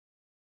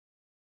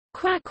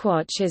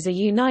Quackwatch is a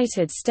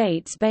United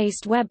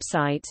States-based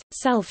website,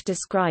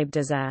 self-described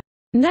as a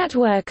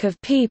network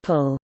of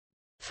people,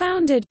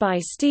 founded by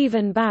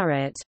Stephen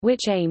Barrett,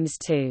 which aims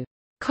to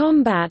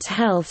combat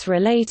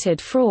health-related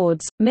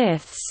frauds,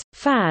 myths,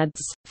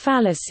 fads,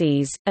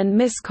 fallacies, and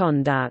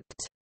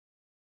misconduct,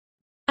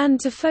 and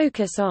to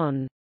focus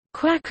on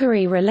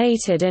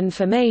quackery-related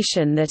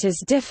information that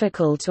is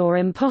difficult or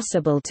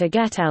impossible to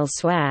get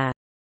elsewhere.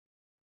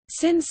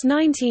 Since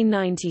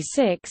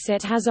 1996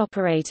 it has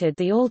operated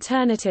the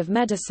alternative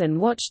medicine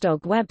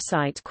watchdog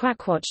website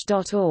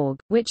Quackwatch.org,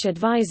 which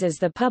advises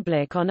the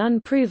public on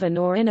unproven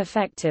or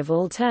ineffective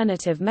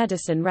alternative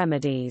medicine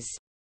remedies.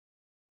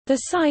 The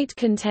site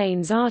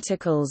contains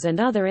articles and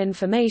other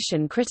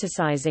information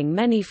criticizing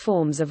many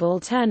forms of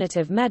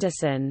alternative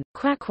medicine.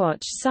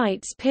 Quackwatch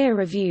cites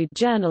peer-reviewed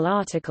journal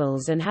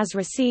articles and has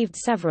received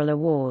several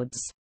awards.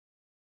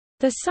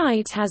 The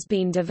site has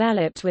been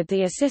developed with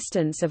the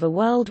assistance of a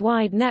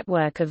worldwide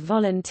network of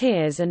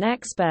volunteers and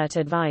expert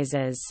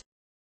advisors.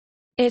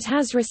 It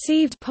has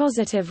received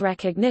positive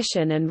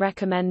recognition and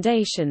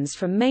recommendations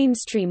from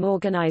mainstream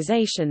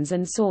organizations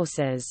and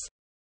sources.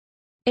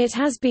 It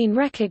has been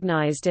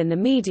recognized in the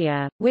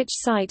media, which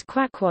cite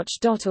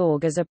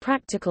Quackwatch.org as a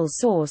practical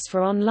source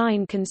for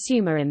online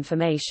consumer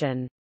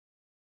information.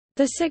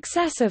 The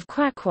success of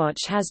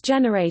Quackwatch has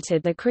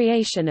generated the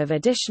creation of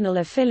additional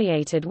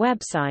affiliated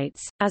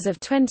websites. As of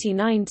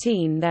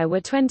 2019, there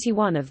were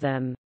 21 of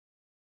them.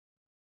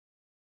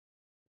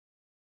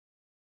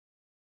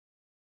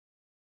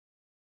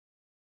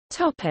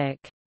 Topic: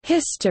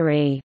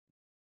 History.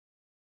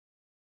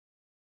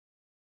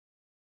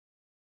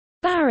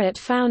 Barrett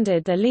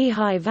founded the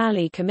Lehigh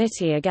Valley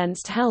Committee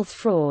Against Health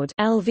Fraud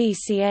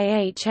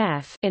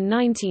 (LVCAHF) in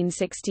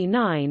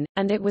 1969,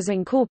 and it was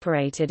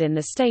incorporated in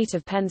the state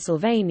of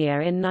Pennsylvania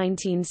in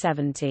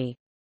 1970.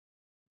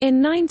 In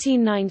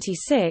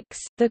 1996,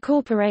 the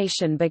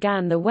corporation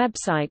began the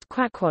website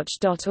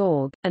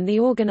Quackwatch.org, and the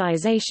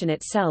organization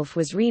itself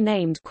was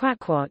renamed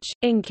Quackwatch,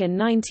 Inc. in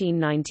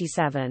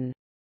 1997.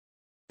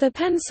 The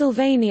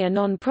Pennsylvania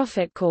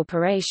Nonprofit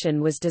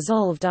Corporation was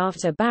dissolved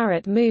after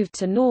Barrett moved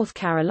to North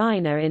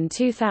Carolina in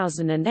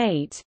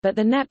 2008, but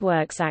the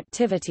network's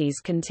activities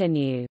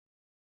continue.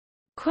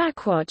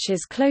 Quackwatch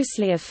is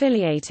closely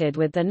affiliated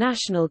with the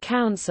National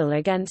Council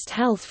Against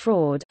Health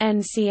Fraud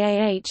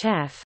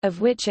 (NCAHF), of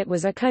which it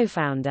was a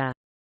co-founder.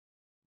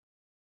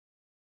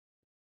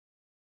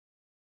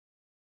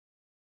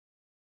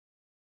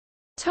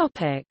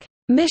 Topic: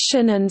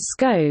 Mission and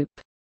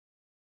scope.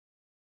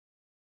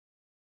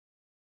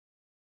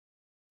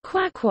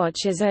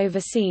 Quackwatch is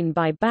overseen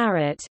by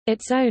Barrett,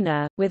 its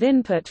owner, with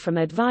input from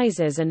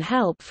advisors and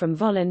help from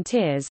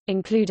volunteers,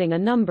 including a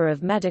number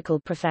of medical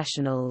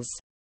professionals.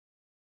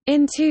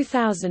 In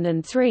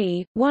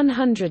 2003,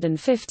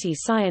 150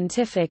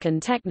 scientific and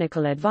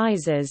technical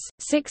advisors,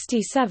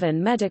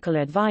 67 medical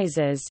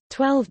advisors,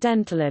 12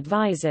 dental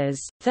advisors,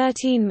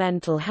 13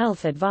 mental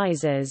health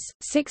advisors,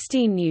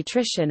 16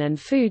 nutrition and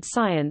food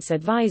science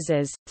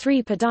advisors,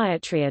 3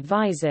 podiatry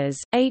advisors,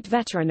 8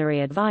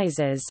 veterinary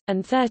advisors,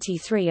 and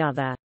 33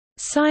 other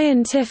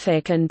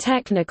scientific and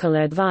technical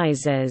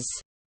advisors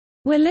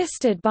were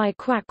listed by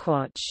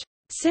Quackwatch.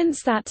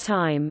 Since that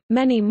time,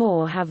 many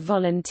more have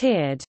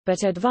volunteered,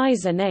 but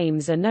advisor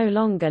names are no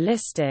longer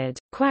listed.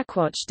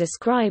 Quackwatch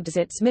describes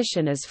its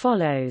mission as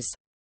follows: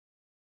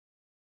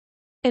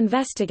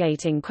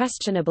 investigating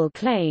questionable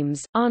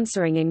claims,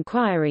 answering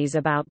inquiries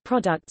about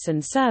products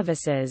and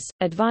services,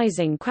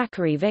 advising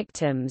quackery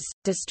victims,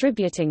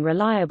 distributing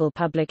reliable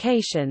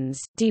publications,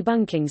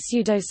 debunking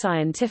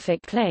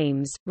pseudoscientific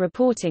claims,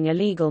 reporting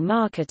illegal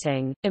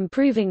marketing,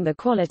 improving the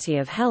quality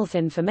of health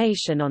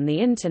information on the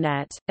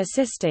Internet,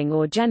 assisting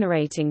or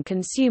generating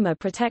consumer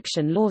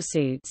protection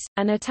lawsuits,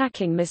 and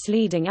attacking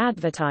misleading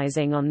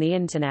advertising on the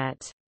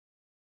Internet.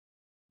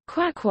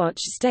 Quackwatch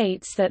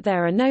states that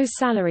there are no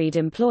salaried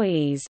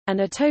employees,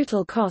 and a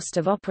total cost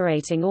of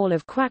operating all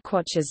of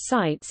Quackwatch's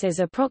sites is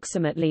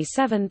approximately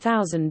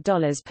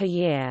 $7,000 per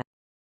year.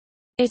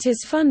 It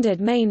is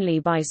funded mainly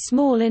by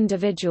small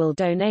individual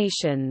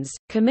donations,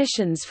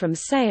 commissions from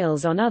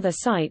sales on other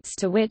sites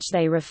to which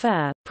they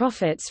refer,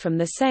 profits from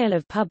the sale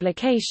of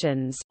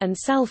publications, and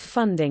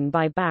self-funding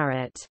by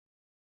Barrett.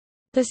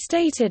 The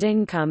stated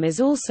income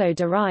is also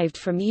derived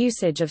from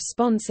usage of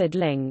sponsored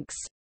links.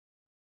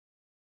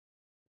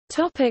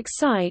 Topic: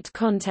 site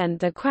content.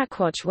 The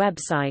Quackwatch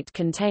website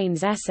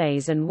contains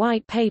essays and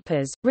white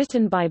papers,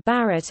 written by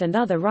Barrett and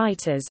other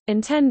writers,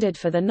 intended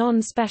for the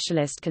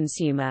non-specialist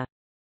consumer.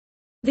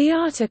 The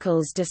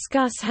articles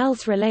discuss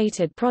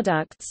health-related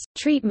products,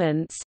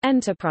 treatments,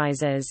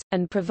 enterprises,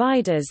 and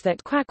providers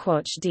that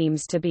Quackwatch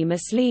deems to be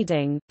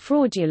misleading,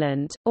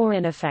 fraudulent, or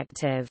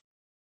ineffective.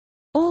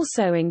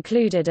 Also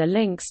included are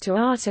links to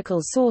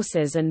article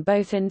sources and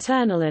both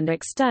internal and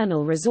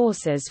external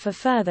resources for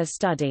further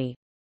study.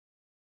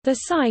 The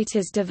site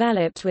is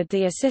developed with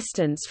the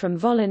assistance from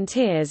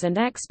volunteers and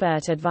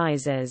expert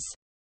advisors.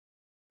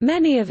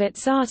 Many of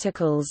its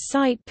articles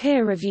cite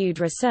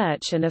peer-reviewed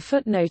research and are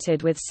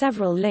footnoted with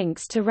several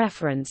links to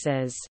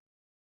references.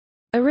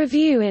 A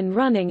review in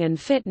Running and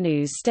Fit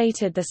News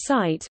stated the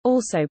site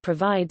also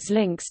provides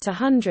links to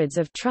hundreds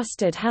of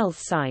trusted health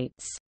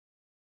sites.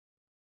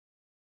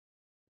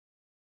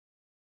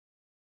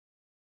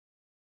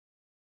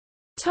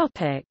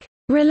 Topic: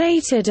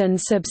 Related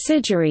and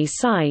subsidiary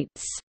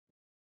sites.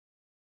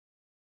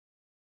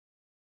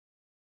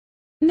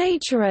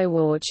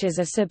 NatureWatch is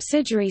a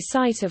subsidiary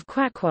site of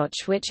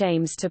Quackwatch which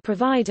aims to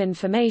provide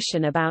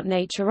information about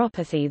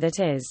naturopathy that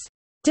is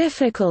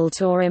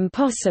difficult or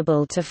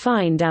impossible to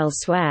find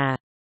elsewhere.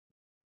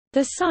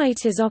 The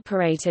site is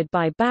operated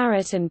by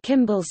Barrett and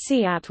Kimball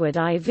C. Atwood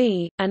IV,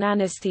 an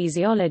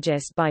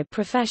anesthesiologist by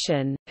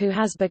profession, who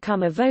has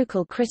become a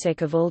vocal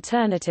critic of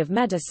alternative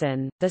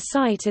medicine. The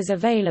site is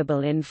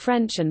available in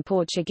French and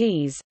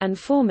Portuguese, and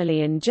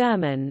formerly in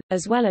German,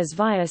 as well as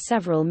via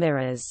several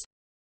mirrors.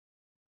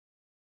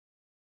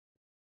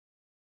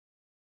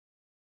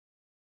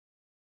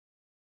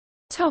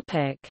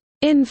 Topic: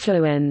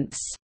 Influence.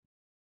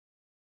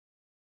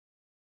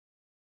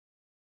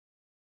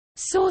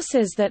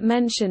 Sources that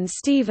mention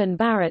Stephen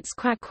Barrett's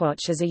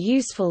Quackwatch as a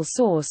useful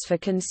source for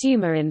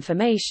consumer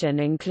information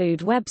include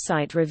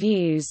website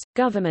reviews,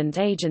 government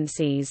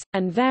agencies,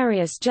 and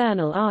various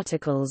journal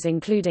articles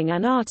including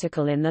an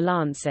article in The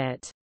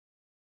Lancet.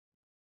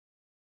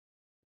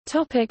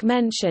 Topic: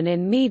 mention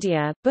in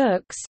media,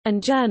 books,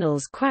 and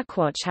journals.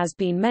 Quackwatch has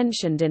been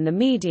mentioned in the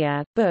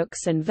media,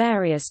 books and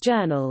various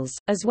journals,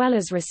 as well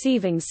as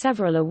receiving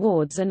several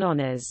awards and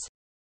honors.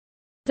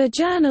 The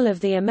Journal of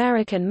the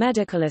American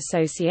Medical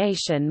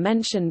Association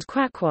mentioned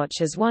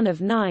Quackwatch as one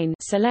of 9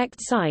 select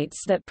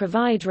sites that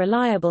provide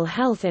reliable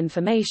health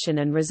information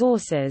and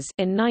resources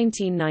in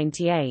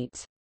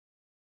 1998.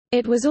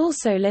 It was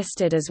also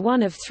listed as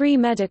one of 3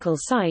 medical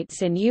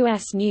sites in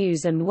U.S.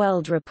 News &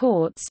 World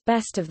Report's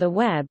Best of the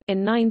Web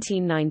in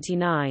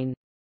 1999.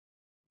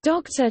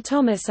 Dr.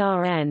 Thomas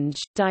R. Enge,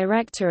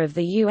 director of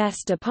the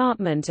U.S.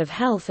 Department of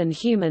Health and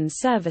Human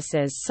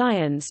Services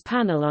Science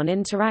Panel on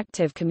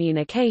Interactive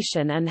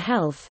Communication and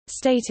Health,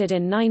 stated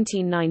in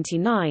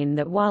 1999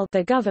 that while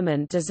the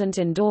government doesn't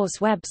endorse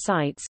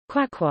websites,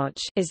 Quackwatch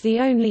is the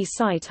only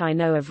site I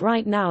know of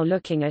right now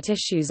looking at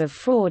issues of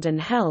fraud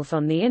and health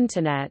on the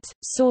Internet.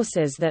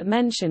 Sources that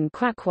mention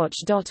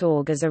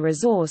Quackwatch.org as a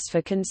resource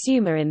for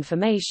consumer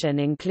information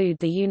include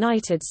the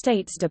United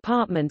States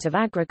Department of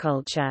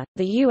Agriculture,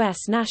 the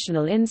U.S.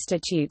 National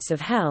Institutes of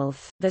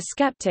Health, the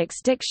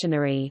Skeptics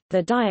Dictionary,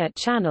 the Diet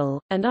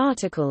Channel, and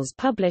articles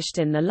published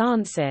in The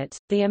Lancet,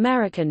 the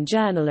American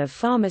Journal of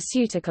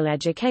Pharmaceutical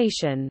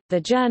Education,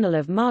 the Journal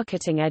of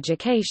Marketing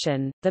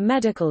Education, the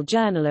Medical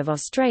Journal of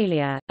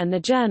Australia, and the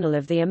Journal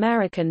of the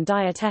American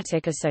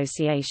Dietetic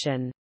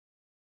Association.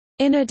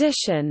 In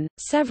addition,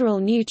 several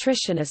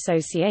nutrition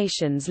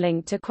associations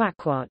linked to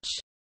Quackwatch.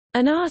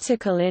 An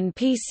article in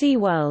PC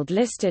World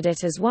listed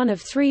it as one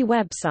of 3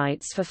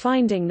 websites for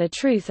finding the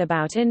truth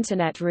about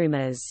Internet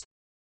rumors.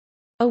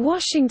 A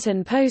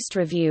Washington Post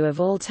review of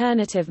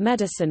alternative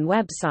medicine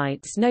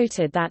websites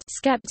noted that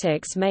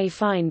skeptics may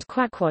find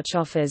Quackwatch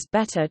offers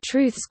better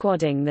truth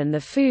squadding than the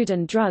Food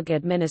and Drug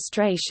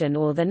Administration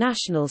or the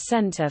National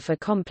Center for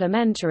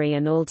Complementary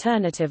and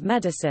Alternative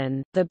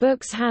Medicine. The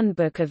book's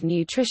Handbook of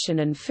Nutrition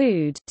and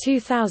Food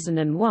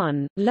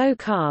 2001, Low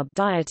Carb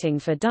Dieting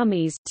for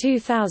Dummies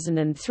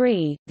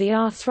 2003, The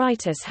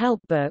Arthritis Help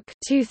Book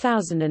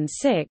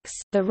 2006,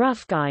 The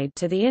Rough Guide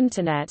to the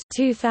Internet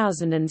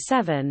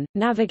 2007,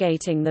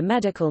 Navigating the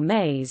Medical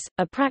Maze,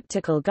 A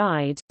Practical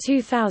Guide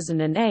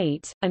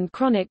 2008, and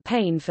Chronic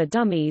Pain for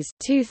Dummies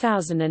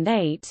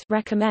 2008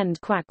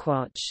 recommend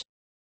Quackwatch.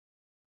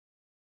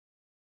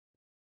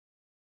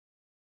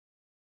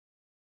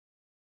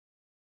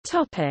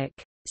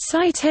 Topic: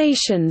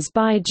 Citations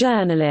by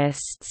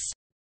journalists.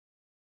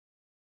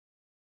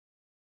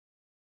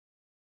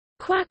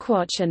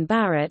 Quackwatch and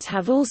Barrett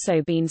have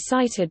also been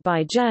cited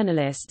by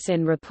journalists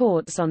in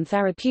reports on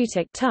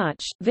therapeutic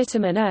touch,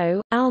 vitamin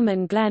O,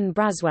 Alman Glenn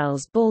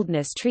Braswell's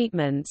baldness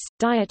treatments,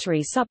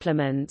 dietary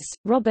supplements,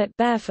 Robert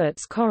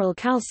Barefoot's coral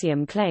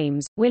calcium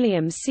claims,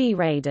 William C.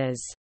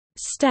 Rader's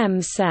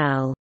stem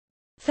cell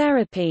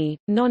therapy,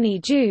 noni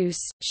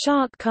juice,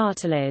 shark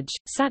cartilage,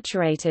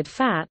 saturated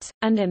fat,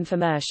 and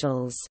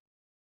infomercials.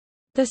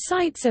 The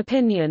site's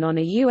opinion on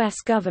a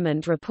U.S.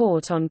 government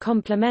report on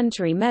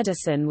complementary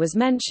medicine was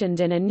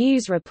mentioned in a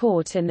news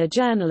report in the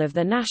Journal of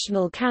the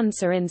National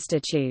Cancer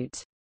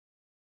Institute.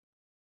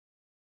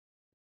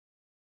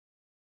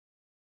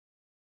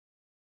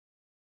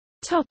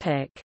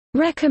 Topic: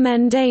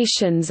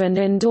 Recommendations and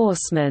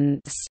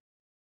endorsements.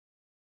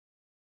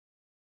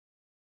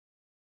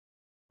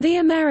 The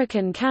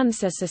American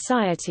Cancer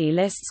Society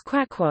lists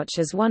Quackwatch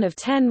as one of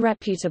 10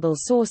 reputable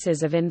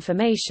sources of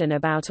information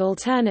about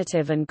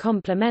alternative and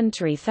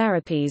complementary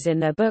therapies in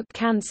their book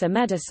Cancer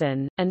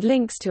Medicine, and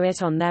links to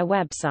it on their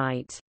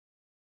website.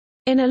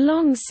 In a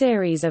long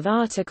series of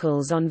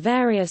articles on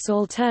various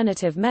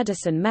alternative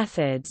medicine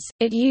methods,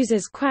 it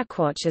uses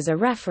Quackwatch as a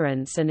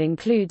reference and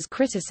includes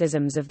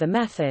criticisms of the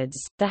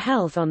methods. The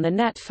Health on the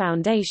Net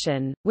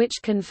Foundation, which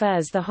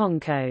confers the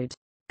HONCode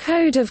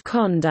Code of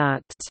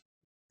Conduct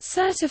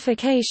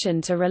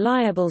Certification to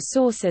Reliable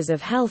Sources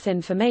of Health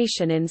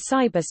Information in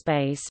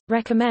Cyberspace,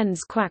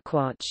 recommends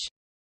Quackwatch.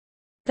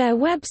 Their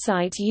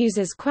website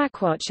uses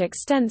Quackwatch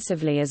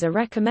extensively as a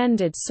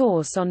recommended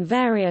source on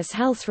various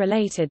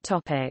health-related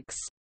topics.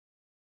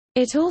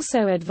 It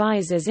also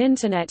advises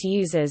Internet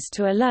users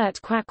to alert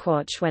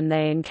Quackwatch when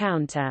they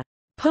encounter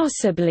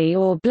possibly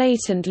or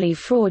blatantly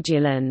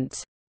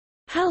fraudulent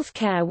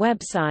healthcare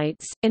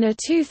websites. In a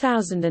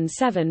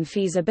 2007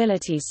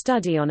 feasibility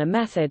study on a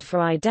method for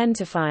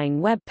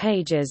identifying web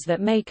pages that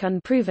make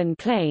unproven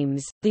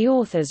claims, the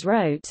authors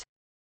wrote,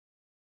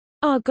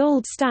 "Our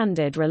gold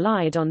standard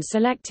relied on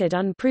selected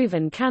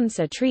unproven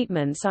cancer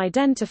treatments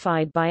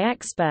identified by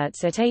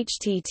experts at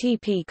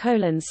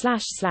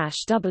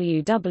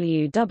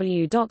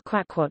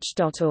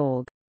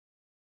http://www.quackwatch.org.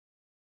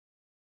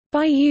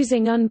 By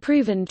using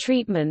unproven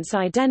treatments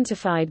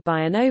identified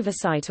by an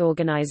oversight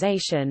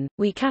organization,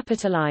 we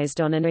capitalized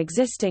on an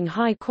existing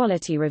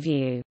high-quality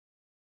review."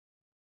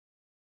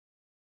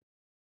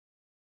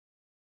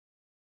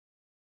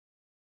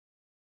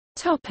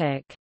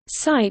 Topic: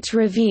 Site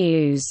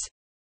reviews.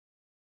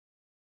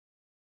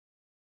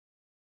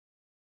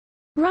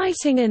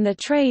 Writing in the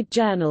trade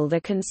journal The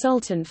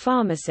Consultant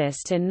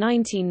Pharmacist in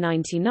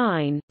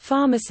 1999,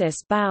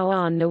 pharmacist Bao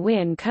R.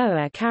 Nguyen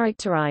Koa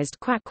characterized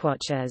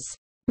Quackwatch as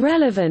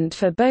relevant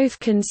for both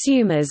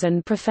consumers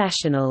and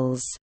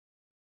professionals,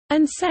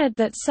 and said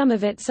that some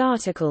of its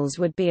articles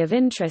would be of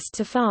interest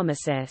to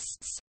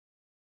pharmacists.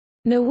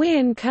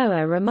 Nguyen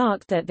Koa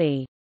remarked that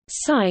the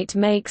site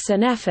makes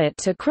an effort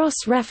to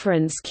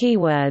cross-reference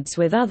keywords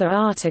with other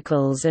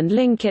articles and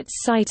link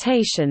its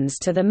citations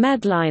to the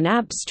Medline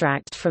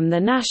abstract from the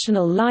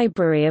National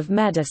Library of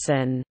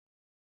Medicine.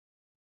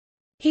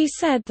 He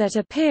said that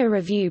a peer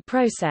review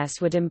process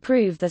would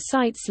improve the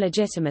site's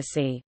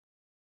legitimacy.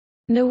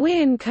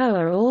 Nguyen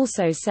Koa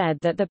also said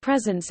that the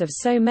presence of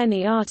so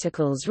many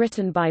articles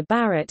written by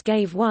Barrett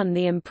gave one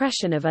the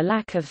impression of a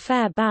lack of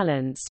fair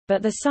balance,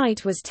 but the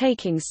site was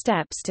taking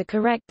steps to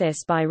correct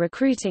this by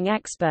recruiting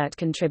expert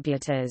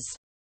contributors.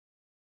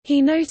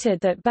 He noted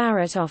that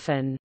Barrett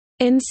often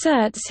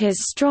inserts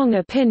his strong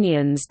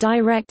opinions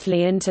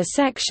directly into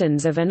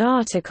sections of an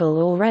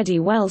article already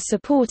well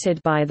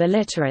supported by the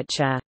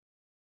literature.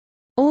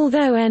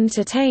 Although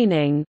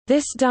entertaining,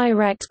 this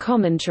direct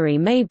commentary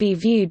may be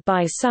viewed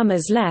by some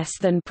as less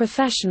than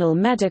professional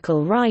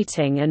medical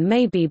writing and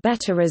may be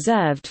better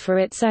reserved for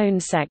its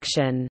own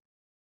section.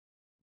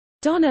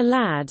 Donna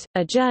Ladd,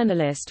 a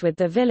journalist with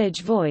The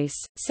Village Voice,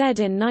 said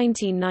in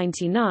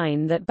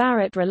 1999 that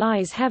Barrett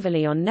relies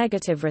heavily on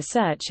negative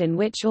research in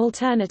which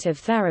alternative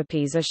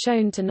therapies are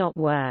shown to not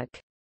work.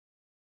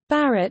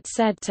 Barrett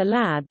said to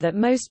Ladd that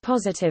most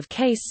positive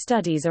case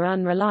studies are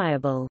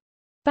unreliable.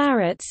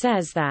 Barrett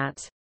says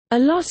that, "A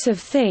lot of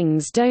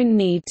things don't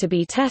need to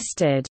be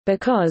tested,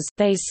 because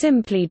they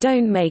simply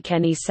don't make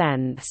any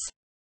sense."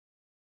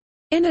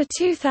 In a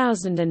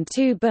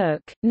 2002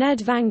 book, Ned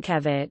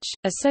Vankevich,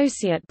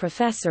 associate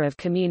professor of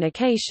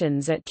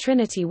communications at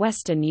Trinity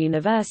Western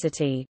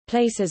University,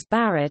 places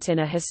Barrett in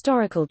a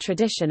historical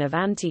tradition of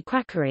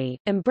anti-quackery,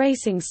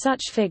 embracing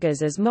such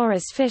figures as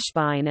Morris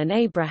Fishbein and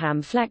Abraham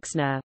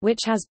Flexner, which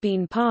has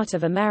been part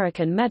of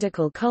American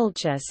medical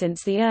culture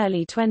since the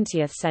early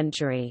 20th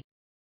century.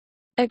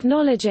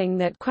 Acknowledging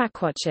that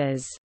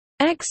Quackwatch's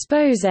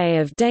expose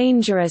of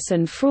dangerous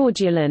and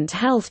fraudulent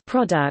health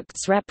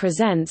products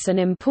represents an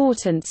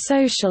important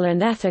social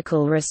and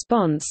ethical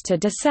response to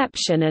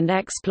deception and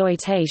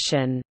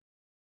exploitation.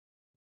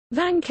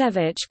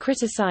 Vankevich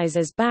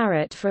criticizes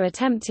Barrett for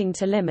attempting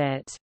to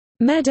limit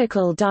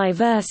medical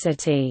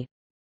diversity,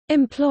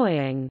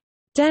 employing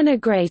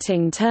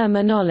denigrating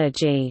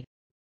terminology,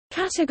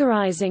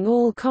 categorizing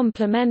all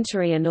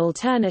complementary and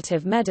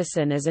alternative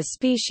medicine as a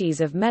species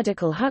of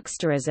medical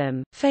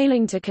hucksterism,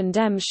 failing to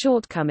condemn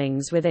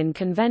shortcomings within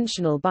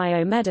conventional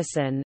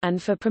biomedicine, and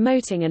for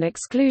promoting an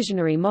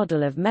exclusionary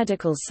model of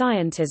medical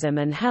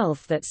scientism and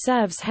health that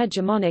serves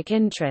hegemonic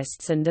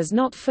interests and does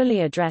not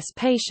fully address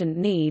patient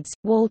needs.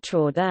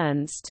 Waltraud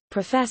Ernst,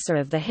 professor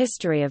of the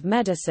history of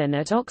medicine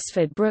at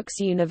Oxford Brookes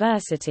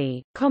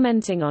University,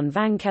 commenting on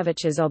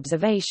Vankevich's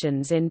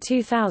observations in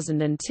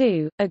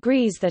 2002,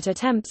 agrees that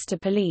attempts to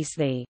police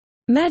the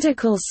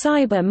medical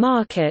cyber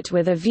market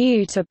with a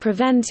view to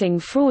preventing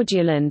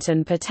fraudulent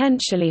and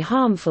potentially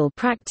harmful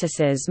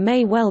practices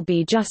may well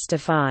be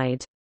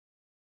justified.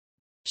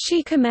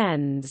 She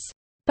commends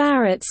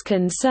Barrett's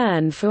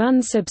concern for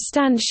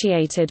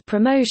unsubstantiated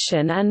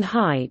promotion and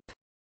hype,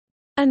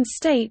 and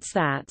states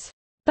that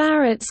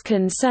Barrett's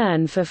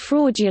concern for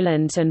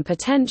fraudulent and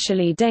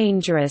potentially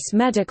dangerous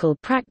medical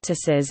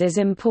practices is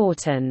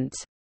important,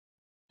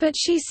 but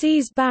she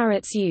sees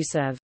Barrett's use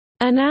of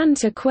an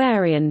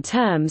antiquarian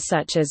term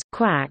such as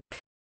quack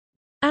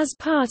as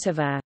part of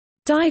a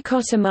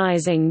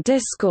dichotomizing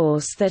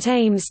discourse that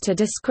aims to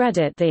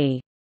discredit the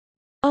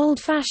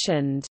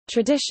old-fashioned,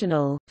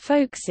 traditional,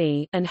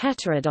 folksy, and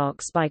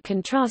heterodox by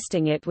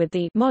contrasting it with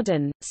the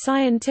modern,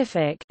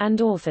 scientific, and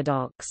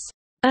orthodox.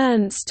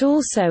 Ernst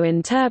also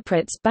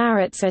interprets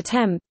Barrett's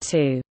attempt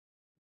to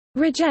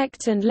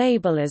reject and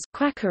label as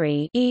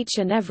quackery each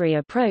and every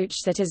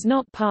approach that is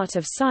not part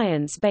of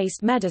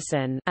science-based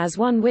medicine, as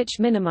one which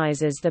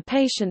minimizes the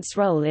patient's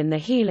role in the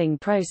healing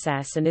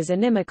process and is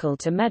inimical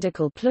to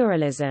medical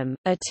pluralism.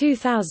 A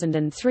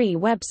 2003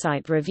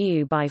 website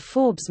review by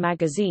Forbes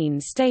magazine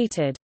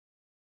stated,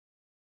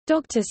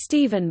 Dr.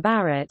 Stephen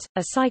Barrett,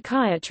 a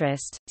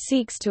psychiatrist,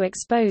 seeks to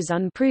expose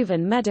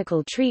unproven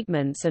medical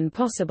treatments and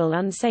possible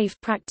unsafe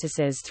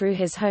practices through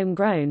his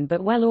homegrown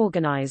but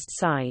well-organized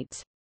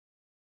site.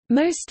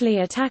 Mostly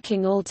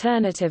attacking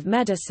alternative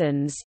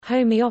medicines,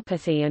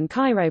 homeopathy and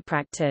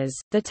chiropractors,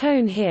 the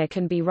tone here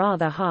can be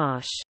rather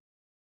harsh.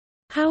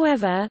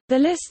 However, the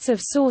lists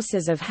of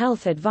sources of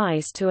health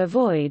advice to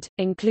avoid,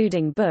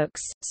 including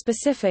books,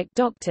 specific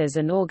doctors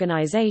and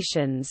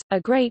organizations, are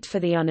great for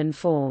the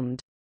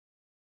uninformed.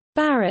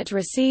 Barrett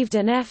received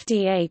an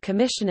FDA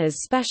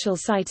Commissioner's Special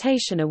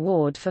Citation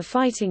Award for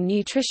fighting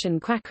nutrition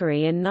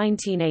quackery in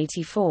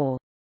 1984.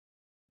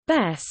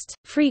 Best,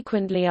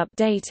 frequently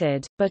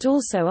updated, but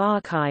also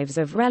archives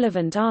of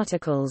relevant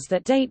articles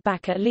that date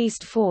back at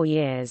least 4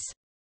 years.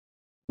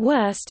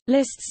 Worst,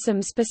 lists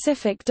some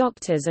specific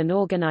doctors and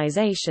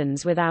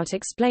organizations without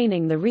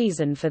explaining the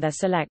reason for their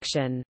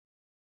selection.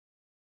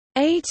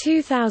 A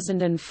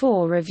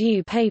 2004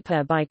 review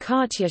paper by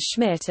Katja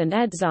Schmidt and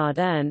Edzard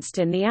Ernst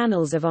in the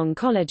Annals of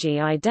Oncology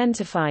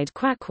identified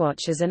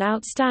Quackwatch as an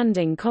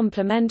outstanding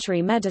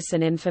complementary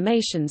medicine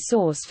information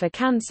source for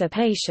cancer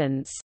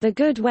patients. The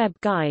Good Web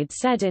Guide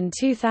said in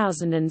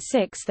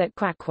 2006 that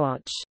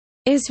Quackwatch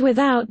is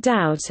without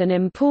doubt an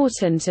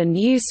important and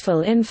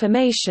useful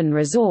information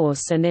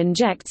resource and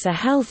injects a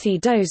healthy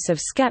dose of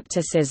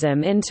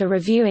skepticism into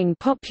reviewing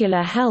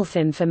popular health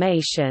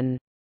information,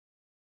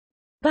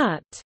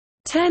 but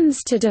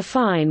tends to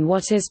define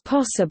what is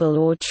possible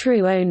or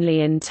true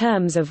only in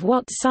terms of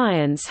what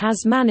science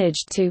has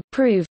managed to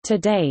prove to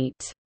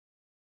date.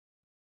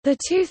 The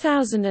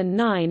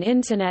 2009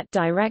 Internet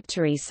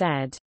Directory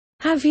said,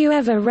 "Have you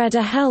ever read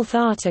a health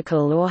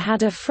article or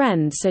had a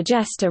friend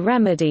suggest a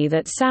remedy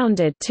that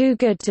sounded too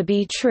good to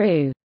be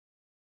true?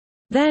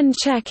 Then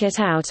check it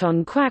out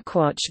on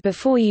Quackwatch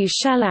before you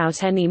shell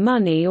out any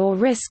money or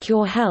risk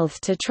your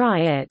health to try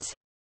it.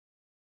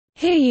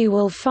 Here you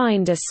will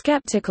find a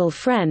skeptical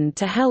friend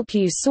to help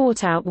you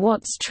sort out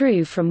what's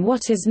true from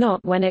what is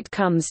not when it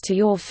comes to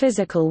your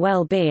physical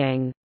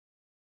well-being."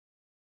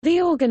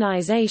 The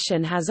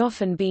organization has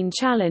often been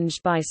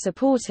challenged by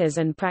supporters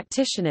and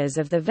practitioners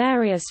of the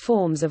various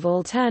forms of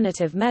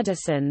alternative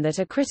medicine that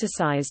are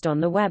criticized on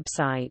the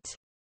website.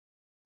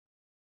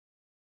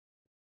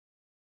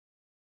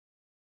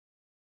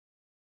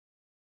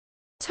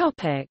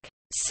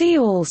 See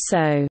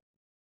also: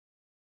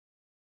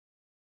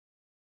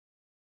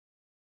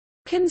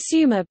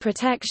 Consumer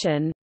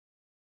protection,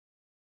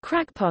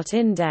 Crackpot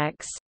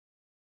index,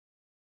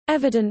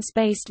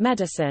 Evidence-based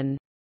medicine,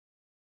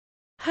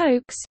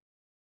 Hoax,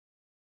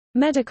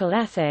 Medical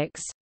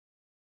ethics,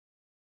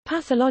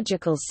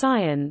 Pathological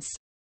science,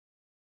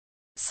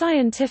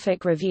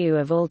 Scientific review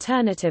of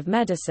alternative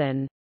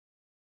medicine,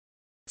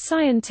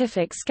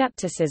 Scientific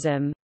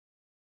skepticism.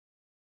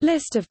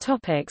 List of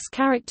topics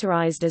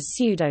characterized as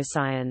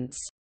pseudoscience.